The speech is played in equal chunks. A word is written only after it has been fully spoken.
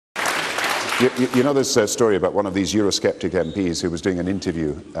You know this story about one of these Eurosceptic MPs who was doing an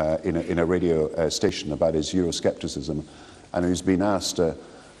interview in a radio station about his Euroscepticism, and he's been asked,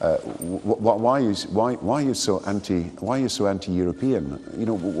 why are you so anti-European? You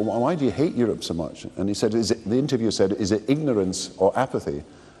know, why do you hate Europe so much? And he said, the interviewer said, is it ignorance or apathy?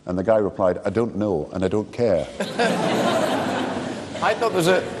 And the guy replied, I don't know and I don't care. I thought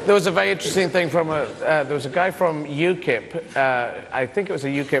there was a very interesting thing from there was a guy from UKIP, I think it was a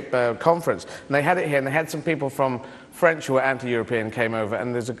UKIP conference, and they had it here, and they had some people from French who were anti-European came over,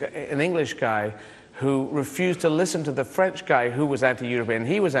 and there's an English guy who refused to listen to the French guy who was anti-European.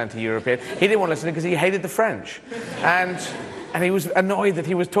 He was anti-European. He didn't want to listen because he hated the French. And he was annoyed that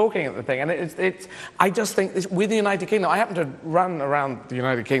he was talking at the thing. And I just think with the United Kingdom, I happened to run around the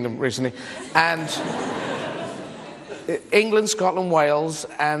United Kingdom recently, and England, Scotland, Wales,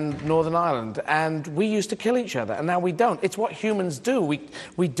 and Northern Ireland, and we used to kill each other, and now we don't. It's what humans do.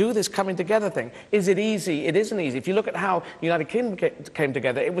 We do this coming together thing. Is it easy? It isn't easy. If you look at how the United Kingdom came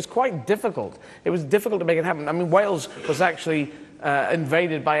together, it was quite difficult. It was difficult to make it happen. I mean, Wales was actually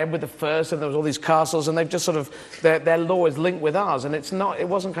invaded by Edward I, and there was all these castles, and they've just sort of, their law is linked with ours, and it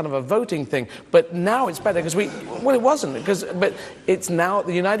wasn't kind of a voting thing. But now it's better because well, it wasn't, but it's now,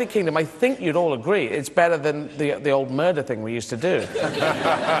 the United Kingdom, I think you'd all agree, it's better than the old murder thing we used to do.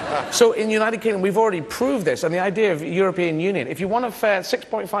 So in the United Kingdom, we've already proved this, and the idea of European Union, if you want a fair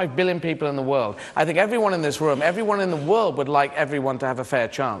 6.5 billion people in the world, I think everyone in this room, everyone in the world would like everyone to have a fair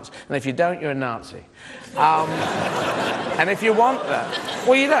chance. And if you don't, you're a Nazi. And if you want that,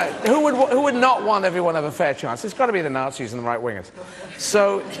 well, you know, who would not want everyone to have a fair chance? It's got to be the Nazis and the right-wingers.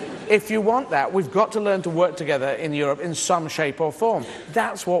 So if you want that, we've got to learn to work together in Europe in some shape or form.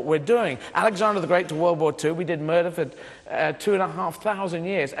 That's what we're doing. Alexander the Great to World War II, we did murder for 2,500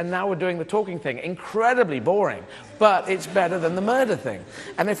 years, and now we're doing the talking thing. Incredibly boring, but it's better than the murder thing.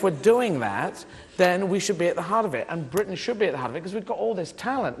 And if we're doing that, then we should be at the heart of it, and Britain should be at the heart of it, because we've got all this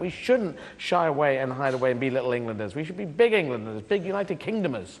talent. We shouldn't shy away and hide away and be little Englanders. We should be big Englanders, big United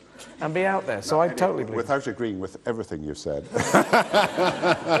Kingdomers, and be out there. So I totally believe. Without agreeing with everything you've said.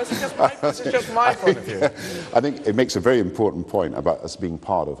 This is just my point of view. I think it makes a very important point about us being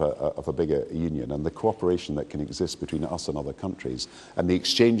part of a bigger union, and the cooperation that can exist between us and other countries, and the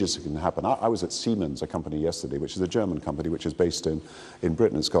exchanges that can happen. I was at Siemens, a company yesterday, which is a German company, which is based in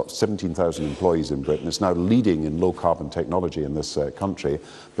Britain. It's got 17,000 employees in Britain. It's now leading in low-carbon technology in this country,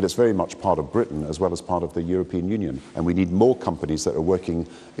 but it's very much part of Britain as well as part of the European Union. And we need more companies that are working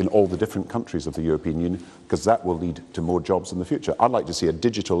in all the different countries of the European Union, because that will lead to more jobs in the future. I'd like to see a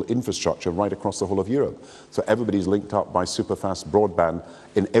digital infrastructure right across the whole of Europe, so everybody's linked up by super-fast broadband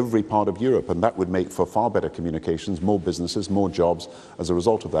in every part of Europe, and that would make for far better communications, more businesses, more jobs as a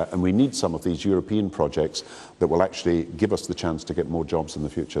result of that. And we need some of these European projects that will actually give us the chance to get more jobs in the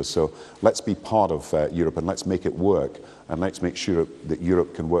future. So let's be part of Europe, and let's make it work, and let's make sure that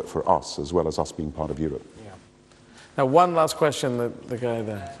Europe can work for us as well as us being part of Europe. Yeah. Now, one last question, the guy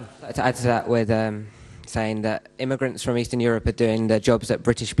there. To add to that, with saying that immigrants from Eastern Europe are doing the jobs that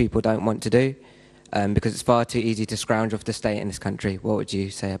British people don't want to do, because it's far too easy to scrounge off the state in this country. What would you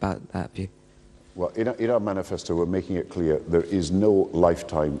say about that view? Well, in our manifesto, we're making it clear there is no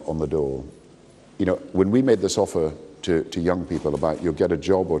lifetime on the dole. You know, when we made this offer to young people about you'll get a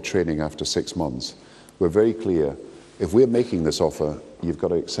job or training after 6 months, we're very clear, if we're making this offer, you've got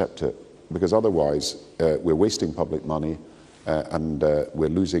to accept it, because otherwise we're wasting public money and we're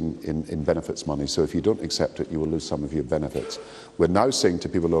losing in benefits money. So if you don't accept it, you will lose some of your benefits. We're now saying to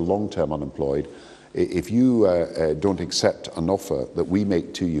people who are long-term unemployed, if you don't accept an offer that we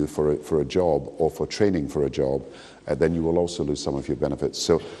make to you for a job or for training for a job, then you will also lose some of your benefits.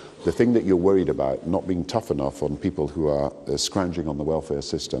 So the thing that you're worried about, not being tough enough on people who are scrounging on the welfare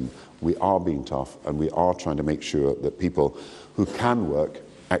system, we are being tough, and we are trying to make sure that people who can work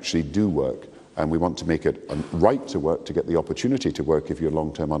actually do work. And we want to make it a right to work, to get the opportunity to work if you're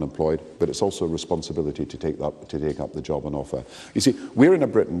long-term unemployed, but it's also a responsibility to take up the job on offer. You see, we're in a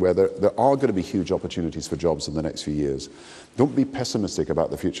Britain where there are going to be huge opportunities for jobs in the next few years. Don't be pessimistic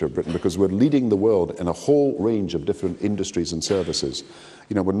about the future of Britain, because we're leading the world in a whole range of different industries and services.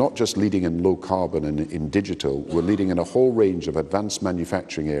 You know, we're not just leading in low carbon and in digital, we're leading in a whole range of advanced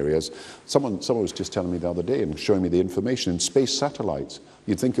manufacturing areas. Someone was just telling me the other day and showing me the information in space satellites.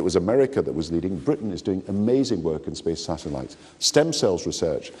 You'd think it was America that was leading. Britain is doing amazing work in space satellites. Stem cells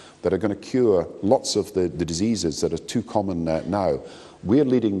research that are going to cure lots of the diseases that are too common now. We're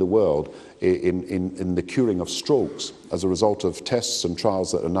leading the world in the curing of strokes as a result of tests and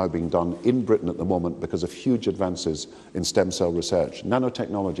trials that are now being done in Britain at the moment because of huge advances in stem cell research,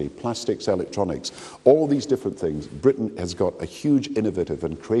 nanotechnology, plastics, electronics, all these different things. Britain has got a huge innovative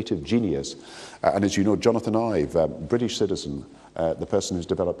and creative genius. And as you know, Jonathan Ive, British citizen, the person who's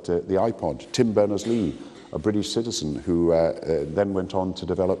developed the iPod, Tim Berners-Lee, a British citizen who then went on to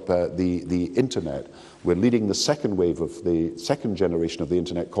develop the internet. We're leading the second wave of the second generation of the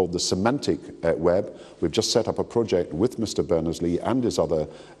internet called the semantic web. We've just set up a project with Mr. Berners-Lee and his other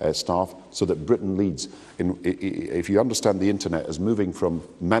staff so that Britain leads. If you understand the internet as moving from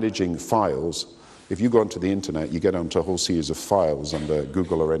managing files, if you go onto the internet, you get onto a whole series of files under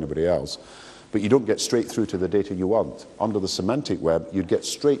Google or anybody else, but you don't get straight through to the data you want. Under the semantic web, you'd get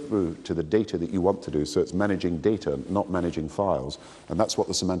straight through to the data that you want to do. So it's managing data, not managing files. And that's what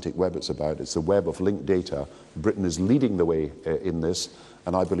the semantic web is about. It's a web of linked data. Britain is leading the way in this,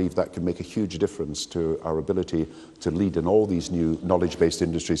 and I believe that can make a huge difference to our ability to lead in all these new knowledge-based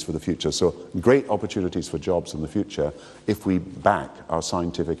industries for the future. So great opportunities for jobs in the future if we back our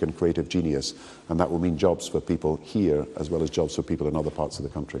scientific and creative genius, and that will mean jobs for people here as well as jobs for people in other parts of the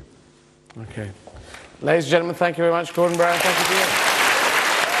country. Okay. Ladies and gentlemen, thank you very much. Gordon Brown, thank you for you.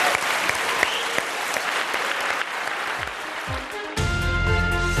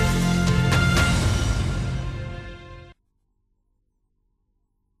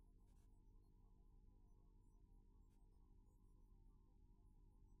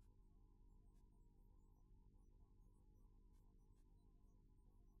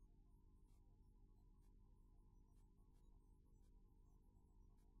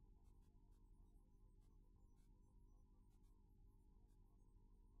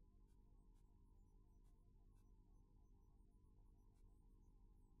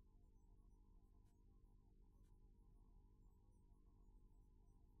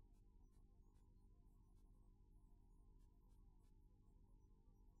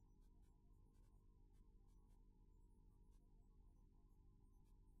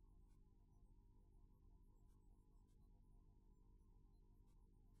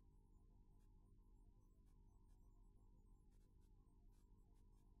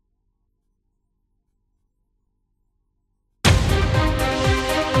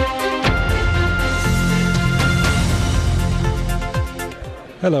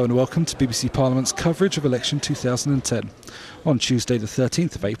 Hello and welcome to BBC Parliament's coverage of election 2010. On Tuesday the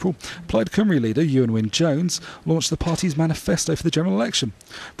 13th of April, Plaid Cymru leader Ewan Wyn-Jones launched the party's manifesto for the general election,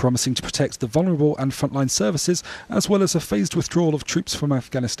 promising to protect the vulnerable and frontline services as well as a phased withdrawal of troops from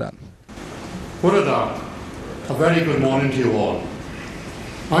Afghanistan. A very good morning to you all.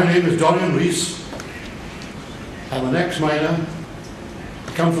 My name is Dorian Rees. I'm an ex-miner.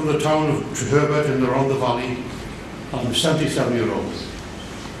 I come from the town of Treherbert in the Rhondda Valley. I'm 77 years old.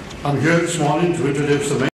 I'm here this morning to introduce the